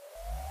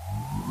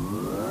Good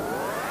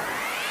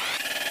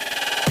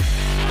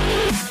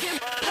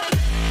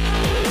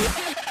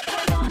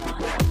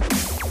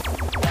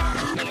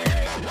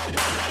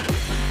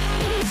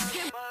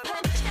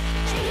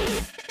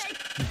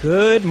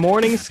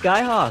morning,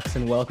 Skyhawks,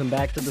 and welcome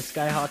back to the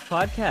Skyhawk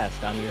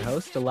Podcast. I'm your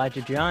host,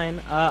 Elijah Gine.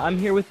 I'm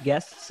here with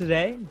guests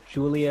today,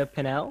 Julia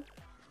Pinnell.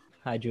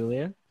 Hi,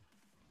 Julia.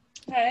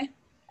 Hey.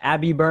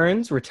 Abby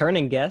Burns,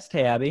 returning guest.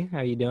 Hey, Abby. How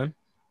are you doing?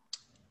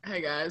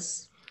 Hey,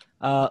 guys.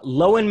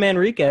 Lowen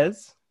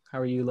Manriquez. How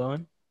are you,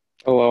 Lowen?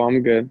 Hello,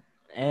 I'm good.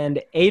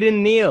 And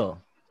Aiden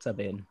Neal. What's up,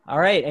 Aiden? All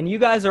right, and you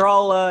guys are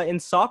all in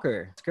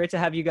soccer. It's great to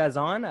have you guys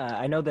on.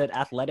 I know that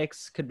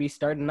athletics could be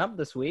starting up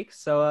this week,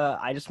 so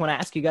I just want to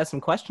ask you guys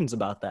some questions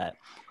about that.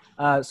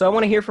 So I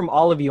want to hear from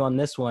all of you on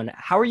this one.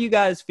 How are you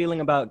guys feeling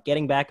about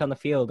getting back on the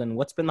field, and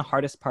what's been the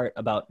hardest part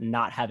about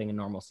not having a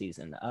normal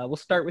season? We'll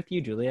start with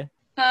you, Julia.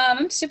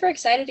 I'm super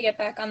excited to get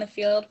back on the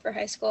field for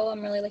high school.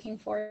 I'm really looking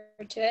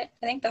forward to it.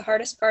 I think the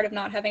hardest part of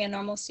not having a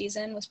normal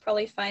season was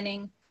probably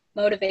finding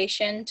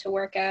motivation to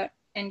work out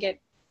and get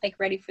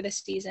ready for the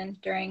season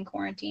during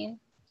quarantine.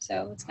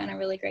 So it's kind of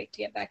really great to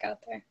get back out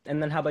there.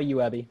 And then how about you,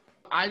 Abby?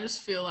 I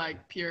just feel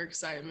like pure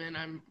excitement.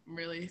 I'm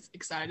really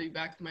excited to be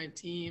back with my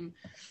team.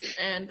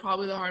 And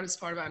probably the hardest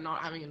part about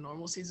not having a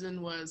normal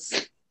season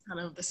was kind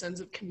of the sense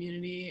of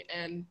community,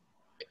 and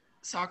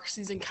soccer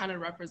season kind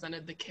of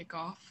represented the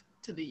kickoff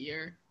to the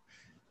year.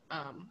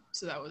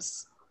 So that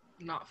was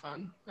not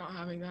fun, not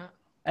having that.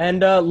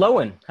 And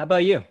Lowen, how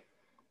about you?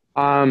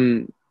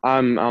 I'm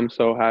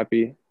so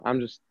happy.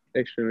 I'm just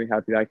extremely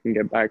happy that I can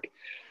get back,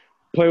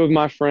 play with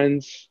my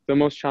friends. The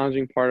most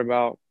challenging part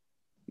about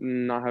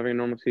not having a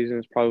normal season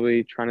is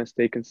probably trying to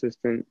stay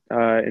consistent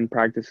in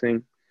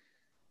practicing,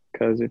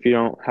 because if you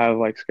don't have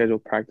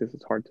scheduled practice,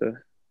 it's hard to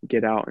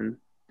get out and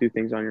do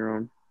things on your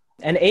own.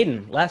 And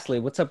Aiden, lastly,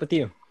 what's up with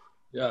you?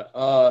 Yeah,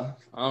 I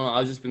don't know.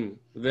 I've just been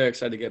very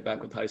excited to get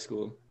back with high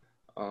school.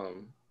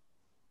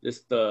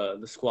 Just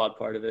the squad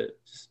part of it,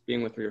 just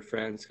being with your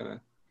friends, kind of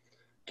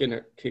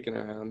kicking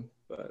around.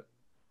 But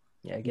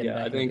getting back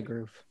I into think the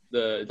groove.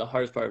 The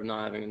hardest part of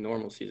not having a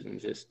normal season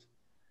is just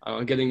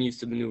getting used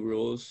to the new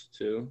rules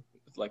too,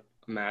 with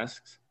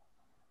masks,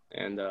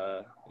 and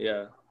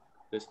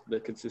just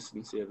the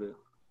consistency of it.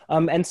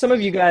 And some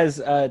of you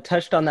guys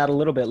touched on that a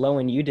little bit,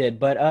 Lowen, you did.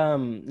 But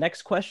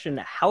next question,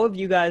 how have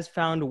you guys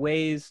found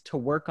ways to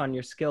work on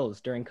your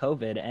skills during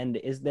COVID? And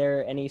is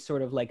there any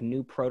sort of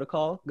new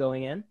protocol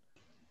going in?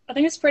 I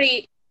think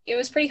it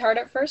was pretty hard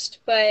at first,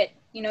 but,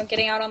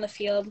 getting out on the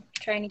field,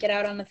 trying to get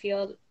out on the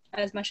field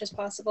as much as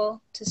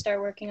possible to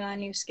start working on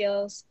new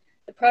skills.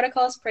 The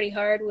protocol is pretty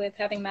hard with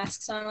having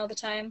masks on all the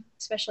time,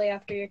 especially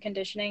after your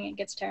conditioning. It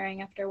gets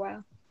tiring after a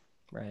while.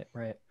 Right.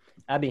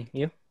 Abby,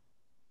 you?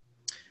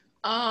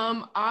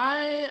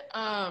 I've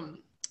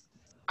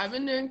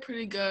been doing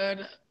pretty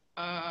good.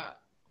 I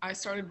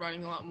started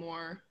running a lot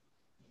more,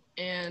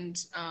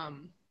 and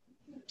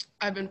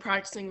I've been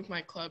practicing with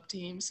my club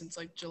team since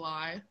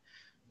July.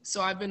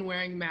 So I've been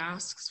wearing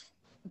masks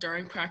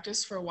during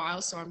practice for a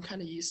while, so I'm kind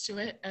of used to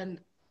it, and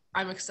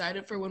I'm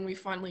excited for when we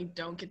finally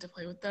don't get to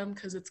play with them,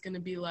 because it's going to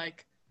be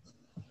like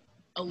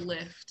a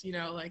lift,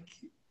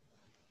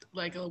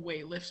 like a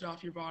weight lifted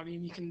off your body,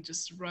 and you can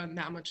just run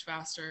that much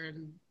faster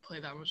and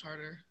play that much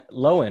harder.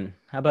 Lowen,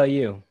 how about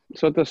you?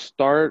 So at the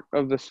start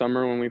of the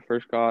summer, when we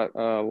first got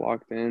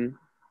locked in,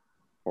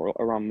 or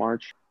around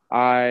March,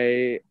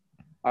 I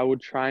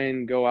would try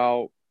and go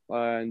out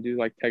and do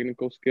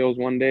technical skills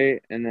one day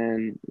and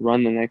then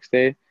run the next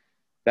day.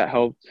 That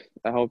helped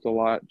a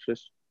lot.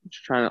 Just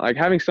trying to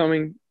having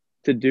something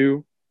to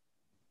do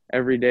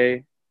every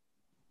day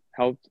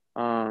helped.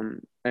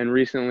 And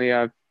recently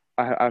I've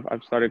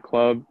started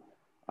club,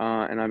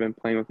 and I've been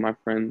playing with my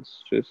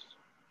friends, just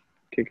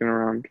kicking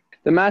around.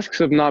 The masks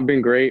have not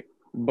been great,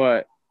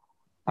 but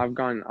I've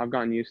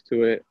gotten used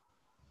to it,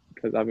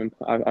 because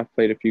I've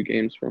played a few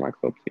games for my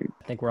club team.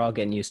 I think we're all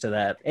getting used to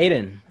that.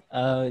 Aiden,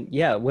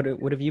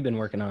 what have you been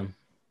working on?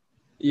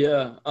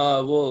 Yeah,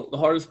 well, the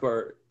hardest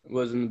part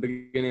was in the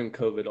beginning of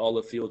COVID, all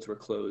the fields were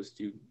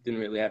closed. You didn't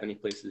really have any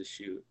places to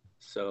shoot.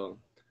 So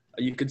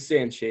you could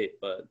stay in shape,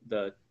 but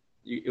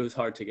it was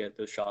hard to get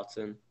those shots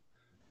in.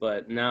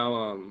 But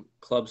now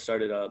clubs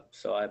started up,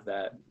 so I have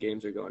that.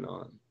 Games are going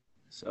on.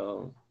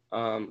 So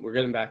we're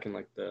getting back in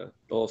the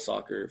whole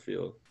soccer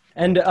field.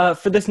 And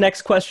for this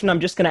next question, I'm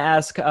just going to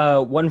ask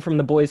one from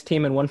the boys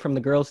team and one from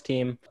the girls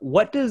team.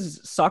 What does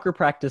soccer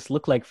practice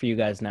look like for you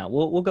guys now?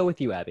 We'll go with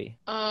you, Abby.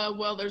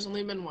 Well, there's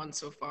only been one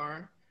so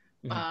far.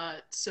 Mm-hmm.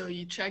 So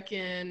you check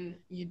in,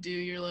 you do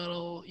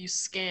you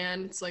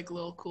scan. It's a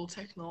little cool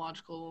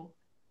technological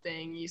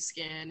thing. You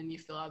scan and you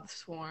fill out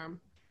this form,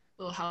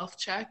 little health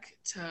check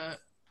to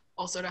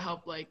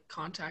help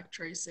contact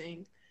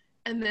tracing.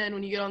 And then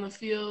when you get on the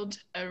field,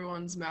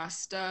 everyone's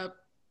masked up.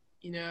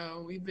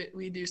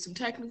 We do some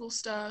technical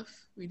stuff.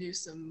 We do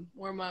some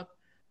warm up.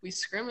 We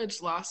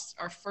scrimmaged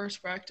our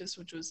first practice,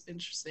 which was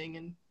interesting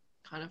and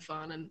kind of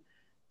fun, and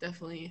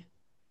definitely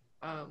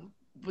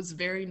was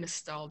very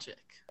nostalgic.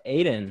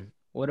 Aiden,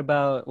 what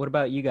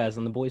about you guys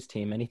on the boys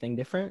team? Anything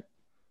different?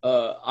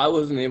 I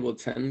wasn't able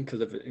to attend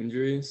because of an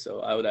injury,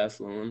 so I would ask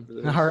Lowen for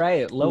this. All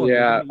right, Lowen.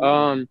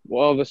 Yeah.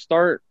 Well, the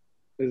start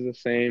is the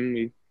same.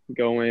 We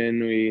go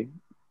in, we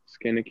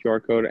scan the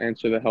QR code,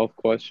 answer the health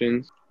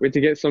questions. We have to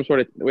get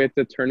we have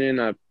to turn in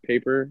a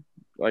paper,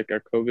 like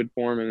our COVID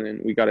form, and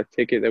then we got a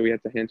ticket that we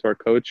had to hand to our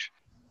coach.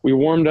 We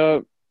warmed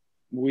up.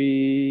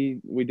 We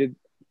did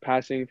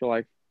passing for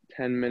like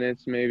 10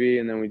 minutes maybe,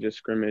 and then we just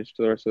scrimmaged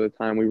the rest of the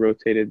time. We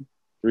rotated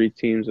 3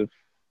 teams of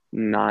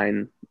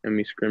 9, and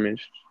we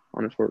scrimmaged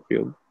on a short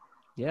field.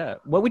 Yeah.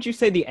 What would you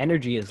say the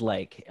energy is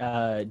like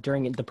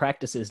during the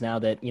practices now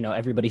that,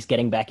 everybody's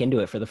getting back into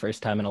it for the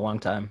first time in a long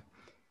time?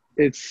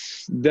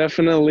 It's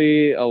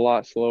definitely a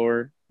lot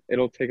slower.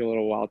 It'll take a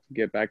little while to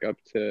get back up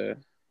to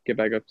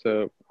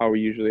how we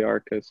usually are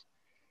because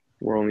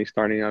we're only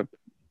starting up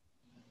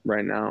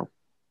right now.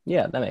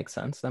 Yeah, that makes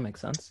sense.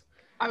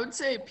 I would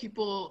say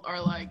people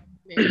are like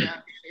maybe out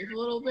of shape a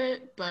little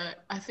bit,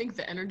 but I think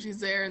the energy's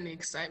there and the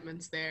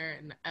excitement's there,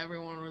 and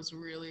everyone was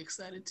really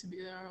excited to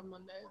be there on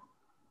Monday.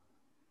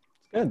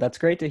 Good. That's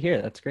great to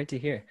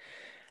hear.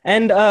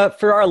 And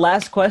for our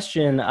last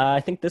question,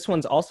 I think this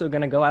one's also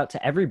going to go out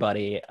to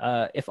everybody.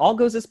 If all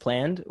goes as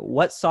planned,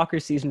 what soccer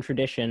season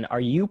tradition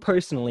are you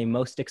personally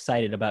most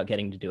excited about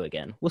getting to do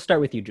again? We'll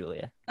start with you,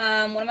 Julia.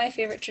 One of my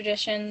favorite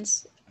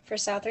traditions for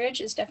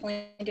Southridge is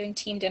definitely doing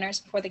team dinners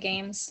before the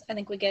games. I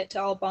think we get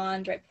to all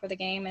bond right before the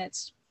game, and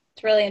it's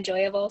really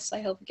enjoyable, so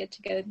I hope we get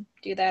to go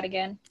do that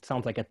again.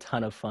 Sounds like a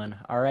ton of fun.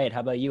 All right, how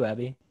about you,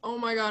 Abby? Oh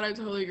my God, I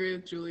totally agree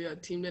with Julia.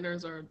 Team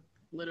dinners are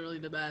literally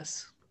the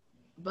best.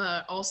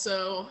 But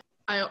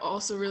I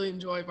also really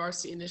enjoy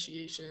varsity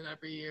initiation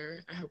every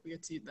year. I hope we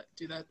get to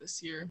do that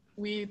this year.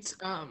 We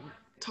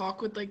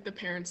talk with like the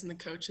parents and the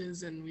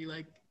coaches, and we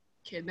like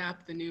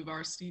kidnap the new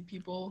varsity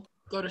people.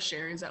 Go to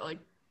Sherry's at like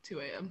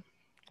 2 a.m.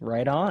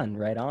 Right on.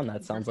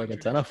 That sounds like a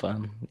ton of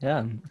fun.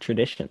 Yeah,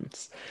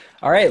 traditions.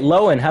 All right,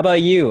 Lowen, how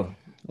about you?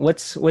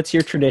 What's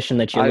your tradition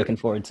that you're looking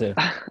forward to?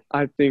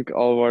 I think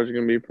all of ours are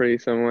gonna be pretty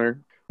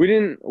similar.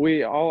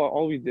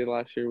 All we did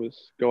last year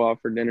was go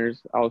out for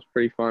dinners. That was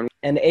pretty fun.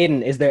 And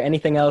Aiden, is there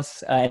anything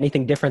else,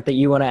 anything different that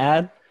you want to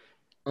add?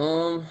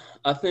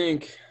 I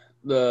think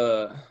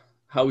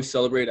how we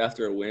celebrate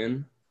after a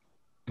win.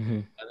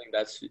 Mm-hmm. I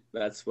think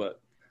that's what.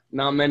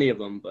 Not many of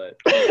them, but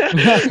yeah,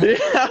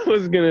 I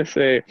was gonna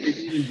say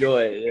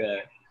enjoy it.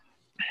 Yeah.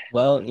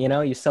 Well,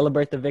 you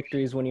celebrate the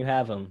victories when you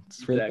have them.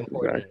 It's really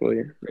important.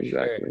 Exactly.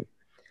 Sure.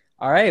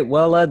 All right.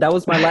 Well, that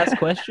was my last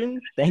question.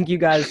 Thank you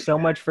guys so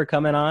much for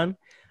coming on.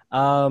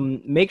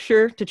 Make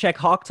sure to check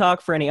Hawk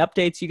Talk for any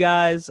updates, you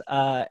guys.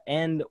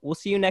 And we'll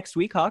see you next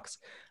week, Hawks.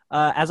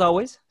 As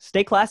always,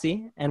 stay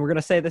classy. And we're going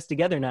to say this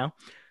together now.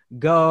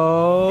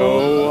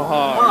 Go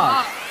Hawks.